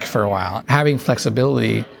mechanic for a while. Having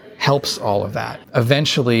flexibility helps all of that.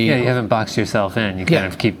 Eventually... Yeah, you haven't boxed yourself in. You kind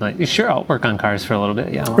of keep like, sure, I'll work on cars for a little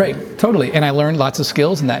bit. Yeah. Right, totally. And I learned lots of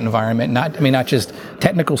skills in that environment. Not just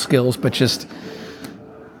technical skills, but just,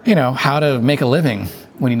 you know, how to make a living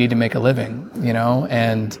when you need to make a living, you know?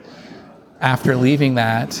 And after leaving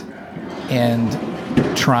that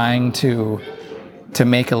and trying to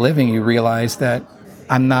make a living, you realize that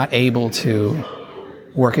I'm not able to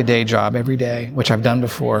work a day job every day, which I've done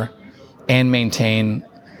before, and maintain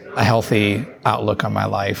a healthy outlook on my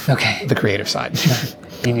life, the creative side.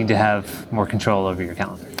 You need to have more control over your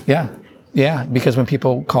calendar. Yeah, because when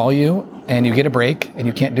people call you and you get a break and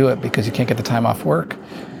you can't do it because you can't get the time off work,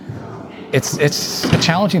 it's a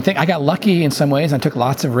challenging thing. I got lucky in some ways. I took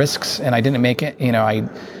lots of risks and I didn't make it. You know,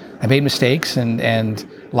 I made mistakes and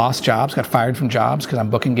lost jobs, got fired from jobs because I'm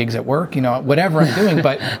booking gigs at work, you know, whatever I'm doing.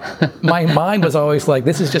 But my mind was always like,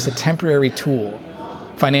 this is just a temporary tool,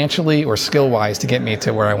 financially or skill-wise, to get me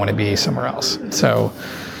to where I want to be somewhere else. So,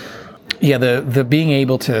 yeah, the being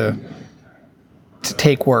able to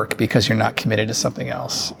take work because you're not committed to something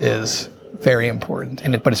else is very important.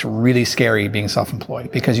 But it's really scary being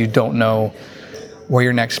self-employed because you don't know where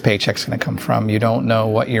your next paycheck's going to come from. You don't know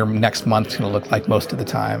what your next month's going to look like most of the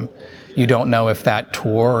time. You don't know if that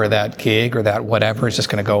tour or that gig or that whatever is just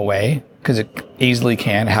going to go away, because it easily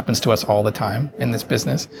can. It happens to us all the time in this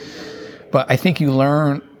business. But I think you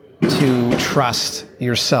learn to trust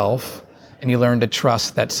yourself and you learn to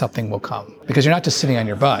trust that something will come, because you're not just sitting on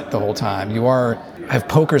your butt the whole time. I have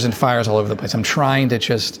pokers and fires all over the place. I'm trying to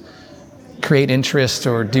just create interest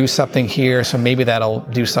or do something here, so maybe that'll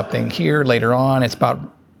do something here later on. It's about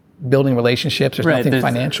building relationships. There's nothing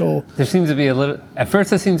financial. There seems to be at first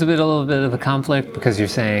there seems to be a little bit of a conflict, because you're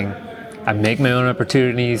saying, I make my own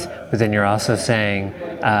opportunities, but then you're also saying,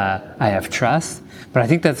 I have trust. But I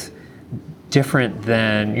think that's different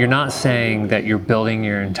than, you're not saying that you're building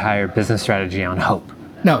your entire business strategy on hope.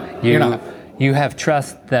 No, you're not. You have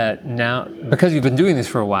trust that now, because you've been doing this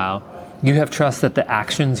for a while, you have trust that the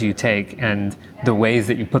actions you take and the ways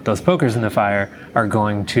that you put those pokers in the fire are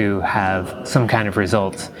going to have some kind of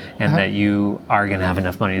results, and that you are going to have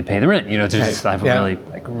enough money to pay the rent. You know, to just have a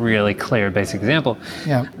really clear basic example.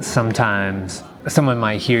 Yeah. Sometimes someone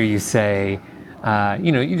might hear you say,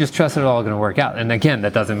 you just trust it's all going to work out. And again,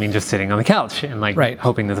 that doesn't mean just sitting on the couch and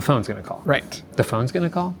hoping that the phone's going to call. Right. The phone's going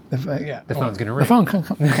to call? The phone's going to ring. The phone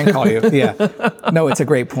can call you, yeah. No, it's a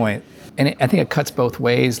great point. And I think it cuts both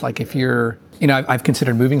ways. Like, if you're, I've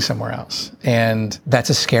considered moving somewhere else. And that's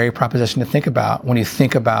a scary proposition to think about when you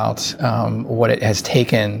think about what it has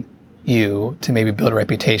taken you to maybe build a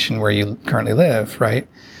reputation where you currently live, right?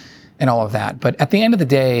 And all of that. But at the end of the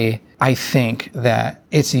day, I think that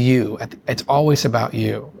it's you. It's always about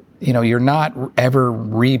you. You're not ever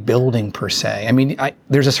rebuilding per se. I mean,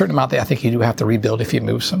 there's a certain amount that I think you do have to rebuild if you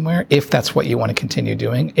move somewhere, if that's what you want to continue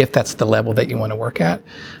doing, if that's the level that you want to work at.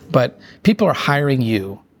 But people are hiring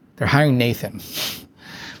you. They're hiring Nathan.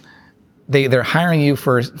 They're hiring you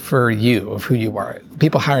for you, of who you are.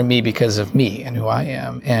 People hire me because of me and who I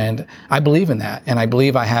am. And I believe in that. And I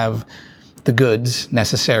believe I have the goods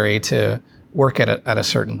necessary to work at a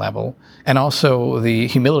certain level, and also the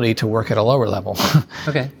humility to work at a lower level.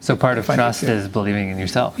 Okay, so part of trust is believing in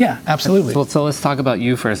yourself. Yeah, absolutely. So let's talk about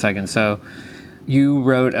you for a second. So You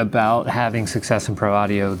wrote about having success in pro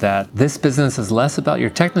audio that this business is less about your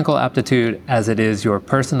technical aptitude as it is your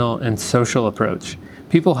personal and social approach.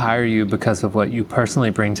 People hire you because of what you personally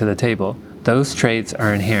bring to the table. Those traits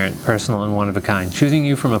are inherent, personal, and one of a kind. Choosing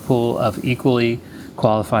you from a pool of equally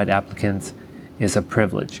qualified applicants is a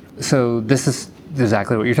privilege. So this is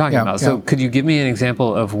exactly what you're talking about. So could you give me an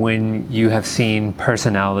example of when you have seen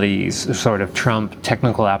personalities sort of trump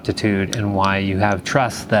technical aptitude and why you have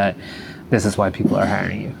trust that this is why people are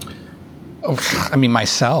hiring you? I mean,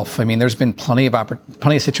 myself. I mean, there's been plenty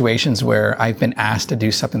of situations where I've been asked to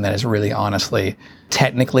do something that is really honestly,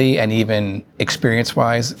 technically, and even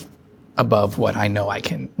experience-wise, above what I know I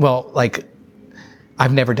can. Well, like,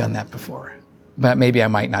 I've never done that before, but maybe I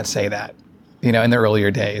might not say that, in the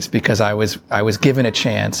earlier days, because I was given a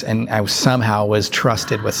chance and I somehow was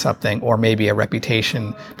trusted with something, or maybe a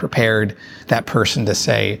reputation prepared that person to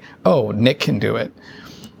say, oh, Nick can do it.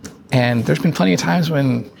 And there's been plenty of times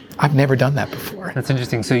when I've never done that before. That's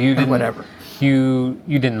interesting. So you didn't, whatever. You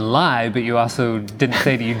didn't lie, but you also didn't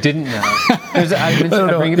say that you didn't know. I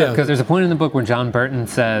bring it up because there's a point in the book where John Burton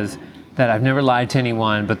says that I've never lied to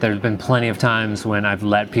anyone, but there's been plenty of times when I've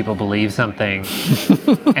let people believe something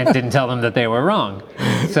and didn't tell them that they were wrong.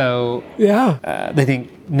 So they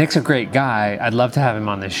think Nick's a great guy. I'd love to have him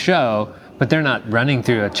on this show. But they're not running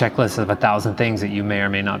through a checklist of 1,000 things that you may or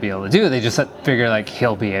may not be able to do. They just figure like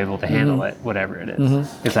he'll be able to handle it, whatever it is.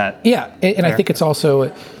 Is that and fair? I think it's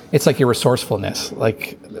also, it's like your resourcefulness.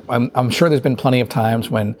 Like I'm sure there's been plenty of times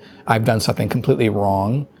when I've done something completely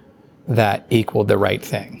wrong that equaled the right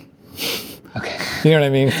thing. Okay. You know what I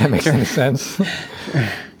mean? If that makes any sense.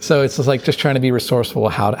 So it's just like just trying to be resourceful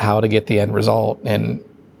how to get the end result in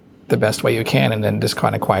the best way you can, and then just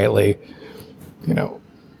kind of quietly,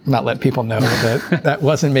 not let people know that that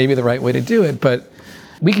wasn't maybe the right way to do it. But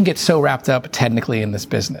we can get so wrapped up technically in this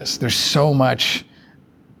business. There's so much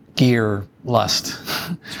gear lust.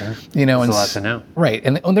 Sure. There's a lot to know. Right.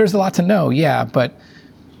 And there's a lot to know, but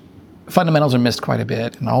fundamentals are missed quite a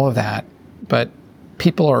bit and all of that. But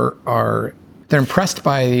people they're impressed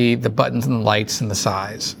by the buttons and the lights and the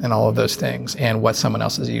size and all of those things and what someone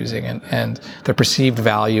else is using and the perceived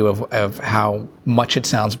value of how much it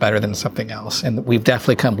sounds better than something else. And we've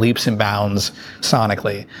definitely come leaps and bounds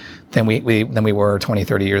sonically than we were 20,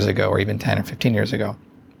 30 years ago, or even 10 or 15 years ago.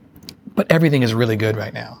 But everything is really good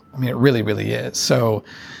right now. I mean, it really, really is. So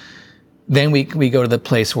then we go to the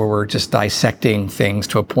place where we're just dissecting things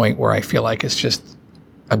to a point where I feel like it's just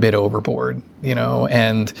a bit overboard,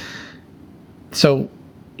 and so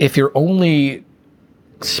if you're only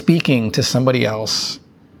speaking to somebody else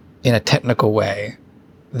in a technical way,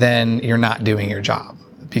 then you're not doing your job,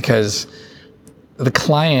 because the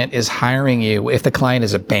client is hiring you. If the client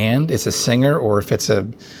is a band, it's a singer, or if it's a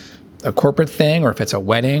corporate thing, or if it's a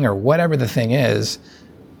wedding, or whatever the thing is,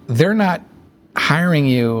 they're not hiring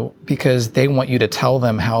you because they want you to tell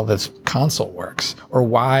them how this console works or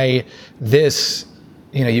why this,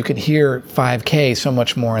 you can hear 5K so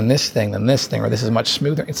much more in this thing than this thing, or this is much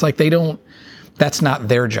smoother. It's like that's not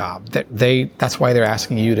their job. That's why they're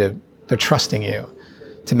asking you they're trusting you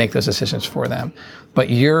to make those decisions for them. But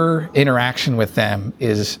your interaction with them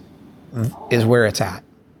is where it's at.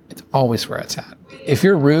 It's always where it's at. If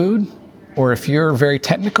you're rude, or if you're very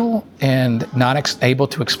technical and not able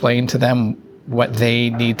to explain to them what they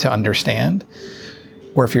need to understand,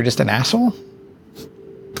 or if you're just an asshole,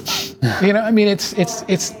 it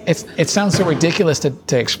sounds so ridiculous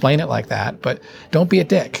to explain it like that, but don't be a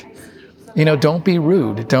dick. Don't be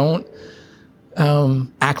rude. Don't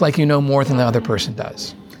act like you know more than the other person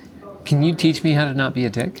does. Can you teach me how to not be a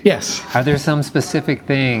dick? Yes. Are there some specific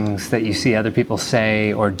things that you see other people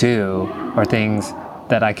say or do, or things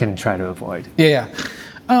that I can try to avoid? Yeah.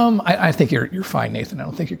 I think you're fine, Nathan. I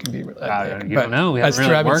don't think you can be. You don't know. We haven't that's really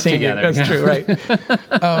true. I haven't worked seen together. You. That's true, right?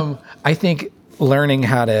 I think learning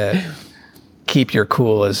how to keep your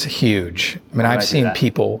cool is huge. I mean, I've seen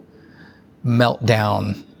people melt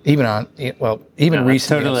down, even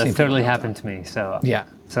recently. It's totally happened to me. So yeah.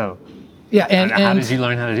 So yeah, and how did you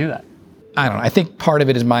learn how to do that? I don't know. I think part of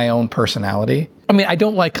it is my own personality. I mean, I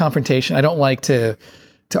don't like confrontation. I don't like to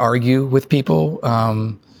argue with people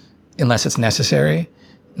unless it's necessary.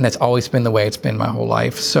 And that's always been the way it's been my whole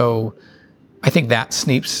life. So I think that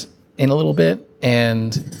sneaks in a little bit.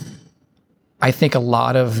 And I think a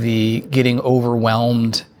lot of the getting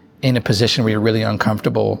overwhelmed in a position where you're really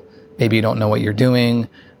uncomfortable, maybe you don't know what you're doing,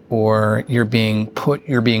 or you're being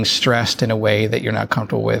stressed in a way that you're not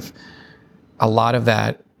comfortable with. A lot of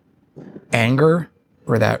that anger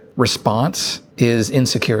or that response is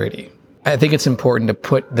insecurity. I think it's important to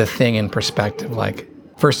put the thing in perspective. Like,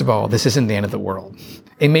 First of all, this isn't the end of the world.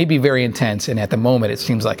 It may be very intense, and at the moment it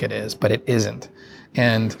seems like it is, but it isn't.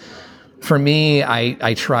 And for me,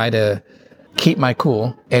 I try to keep my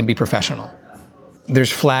cool and be professional.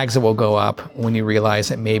 There's flags that will go up when you realize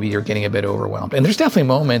that maybe you're getting a bit overwhelmed. And there's definitely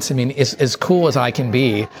moments, I mean, as cool as I can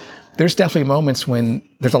be, there's definitely moments when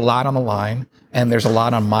there's a lot on the line, and there's a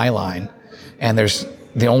lot on my line, and there's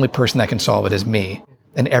the only person that can solve it is me,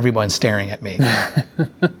 and everyone's staring at me.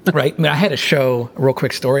 Right? I mean, I had a show, a real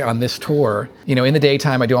quick story on this tour. You know, in the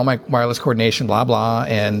daytime, I do all my wireless coordination, blah, blah,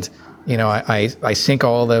 and you know, I sync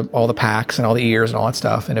all the packs and all the ears and all that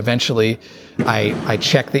stuff, and eventually I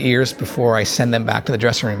check the ears before I send them back to the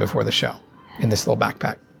dressing room before the show in this little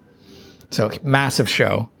backpack. So massive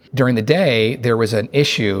show. During the day, there was an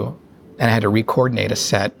issue, and I had to re-coordinate a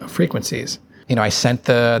set of frequencies. You know, I sent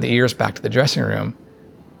the ears back to the dressing room,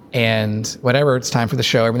 and whatever, it's time for the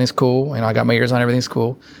show, everything's cool, and I got my ears on, everything's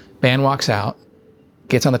cool. Band walks out,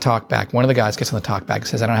 gets on the talkback. One of the guys gets on the talkback and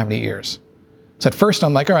says, "I don't have any ears." So at first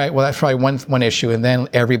I'm like, all right, well, that's probably one issue. And then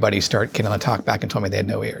everybody started getting on the talkback and told me they had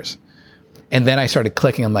no ears. And then I started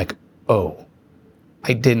clicking. I'm like, oh,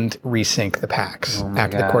 I didn't resync the packs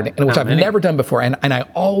after the coordinate, which I've never done before. And I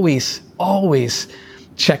always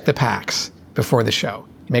check the packs before the show.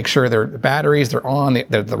 Make sure the batteries, they're on,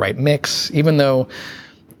 they're the right mix, even though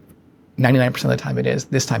 99% of the time it is.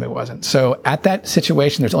 This time it wasn't. So at that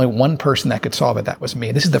situation, there's only one person that could solve it. That was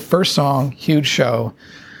me. This is the first song, huge show.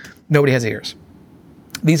 Nobody has ears.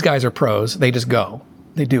 These guys are pros. They just go.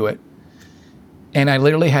 They do it. And I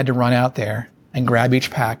literally had to run out there and grab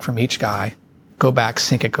each pack from each guy, go back,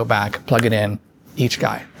 sync it, go back, plug it in, each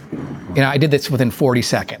guy. You know, I did this within 40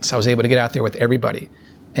 seconds. I was able to get out there with everybody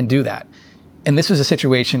and do that. And this was a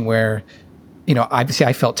situation where, you know, obviously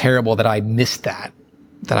I felt terrible that I missed that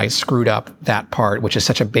I screwed up that part, which is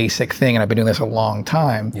such a basic thing. And I've been doing this a long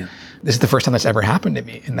time. Yeah. This is the first time that's ever happened to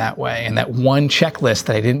me in that way. And that one checklist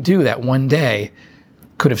that I didn't do that one day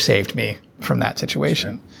could have saved me from that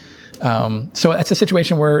situation. Sure. So that's a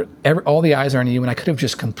situation where all the eyes are on you, and I could have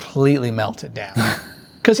just completely melted down.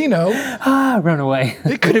 Because, you know, run away.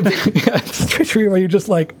 It could have been a situation where you're just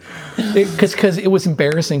like, because it was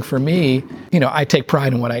embarrassing for me. You know, I take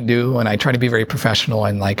pride in what I do, and I try to be very professional,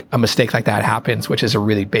 and like a mistake like that happens, which is a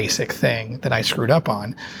really basic thing that I screwed up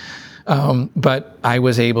on. But I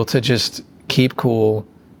was able to just keep cool,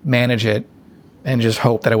 manage it, and just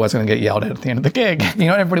hope that I wasn't going to get yelled at the end of the gig. You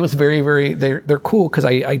know, everybody was very, very, they're cool because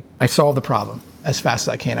I solved the problem as fast as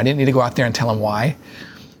I can. I didn't need to go out there and tell them why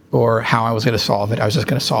or how I was going to solve it. I was just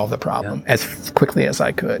going to solve the problem as quickly as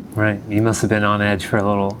I could. Right. You must have been on edge for a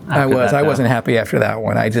little. I wasn't happy after that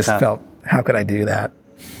one. I just felt, how could I do that?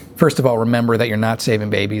 First of all, remember that you're not saving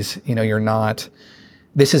babies. You know, you're not.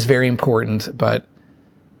 This is very important, but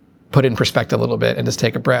put it in perspective a little bit and just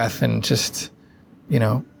take a breath and just, you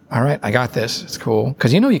know, all right, I got this. It's cool.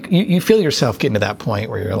 Because, you know, you feel yourself getting to that point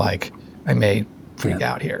where you're like, I may freak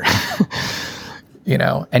out here. You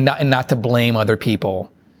know, and not to blame other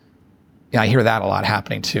people. Yeah, I hear that a lot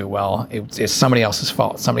happening too. Well, it's somebody else's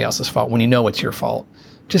fault. Somebody else's fault. When you know it's your fault,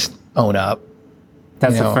 just own up.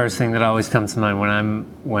 That's the first thing that always comes to mind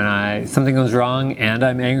when something goes wrong and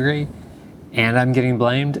I'm angry and I'm getting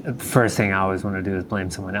blamed. The first thing I always want to do is blame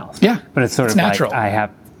someone else. Yeah, but it's sort of natural. Like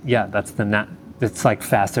it's like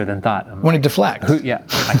faster than thought. Want to deflect.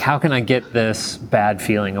 Like how can I get this bad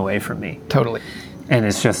feeling away from me? Totally. And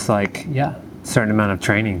it's just like, certain amount of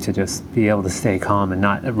training to just be able to stay calm and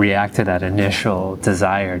not react to that initial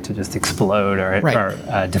desire to just explode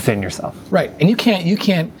or defend yourself. Right. And you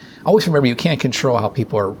can't always remember, you can't control how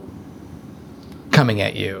people are coming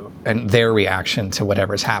at you and their reaction to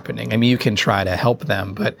whatever's happening. I mean, you can try to help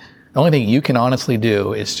them, but the only thing you can honestly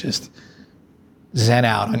do is just zen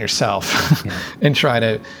out on yourself and try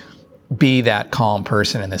to be that calm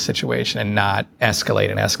person in this situation and not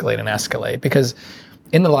escalate. Because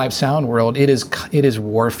in the live sound world, it is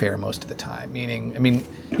warfare most of the time. Meaning, I mean,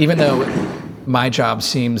 even though my job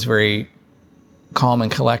seems very calm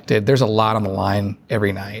and collected, there's a lot on the line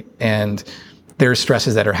every night. And there's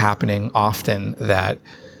stresses that are happening often that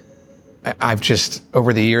I've just,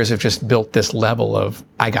 over the years, have just built this level of,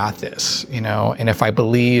 I got this, you know? And if I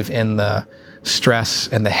believe in the stress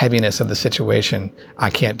and the heaviness of the situation, I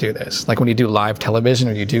can't do this. Like when you do live television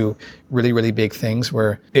or you do really, really big things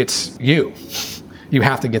where it's you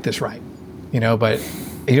have to get this right, you know, but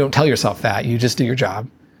you don't tell yourself that. You just do your job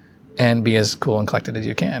and be as cool and collected as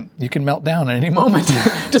you can. You can melt down at any moment.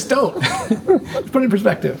 Just don't. Put it in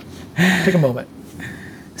perspective. Take a moment.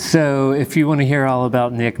 So if you want to hear all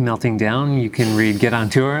about Nick melting down, you can read Get on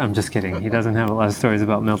Tour. I'm just kidding. He doesn't have a lot of stories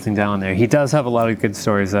about melting down there. He does have a lot of good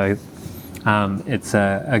stories. It's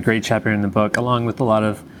a great chapter in the book, along with a lot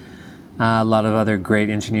of other great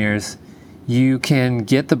engineers. You can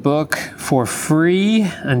get the book for free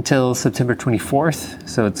until September 24th.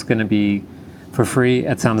 So it's going to be for free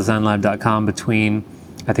at sounddesignlive.com between,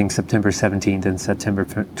 I think, September 17th and September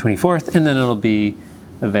 24th. And then it'll be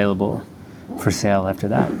available for sale after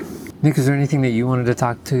that. Nick, is there anything that you wanted to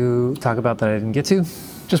talk about that I didn't get to?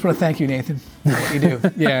 Just want to thank you, Nathan, for what you do.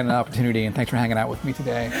 Yeah, and an opportunity, and thanks for hanging out with me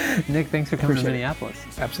today. Nick, thanks for coming to Appreciate it. Minneapolis.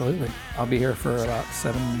 Absolutely. I'll be here for about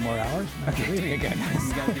 7 more hours. Okay. Leaving again.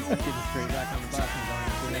 You gotta get us straight back on the bus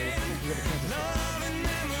and going to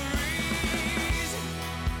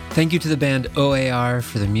Thank you to the band OAR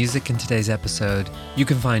for the music in today's episode. You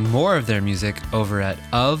can find more of their music over at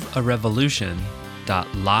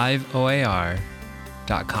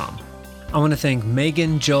ofarevolution.liveoar.com. I want to thank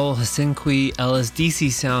Megan, Joel, Hasinqui, LSDC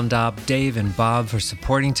Sound Op, Dave, and Bob for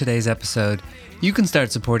supporting today's episode. You can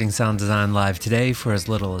start supporting Sound Design Live today for as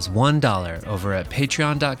little as $1 over at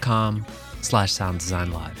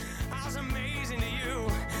patreon.com/sounddesignlive.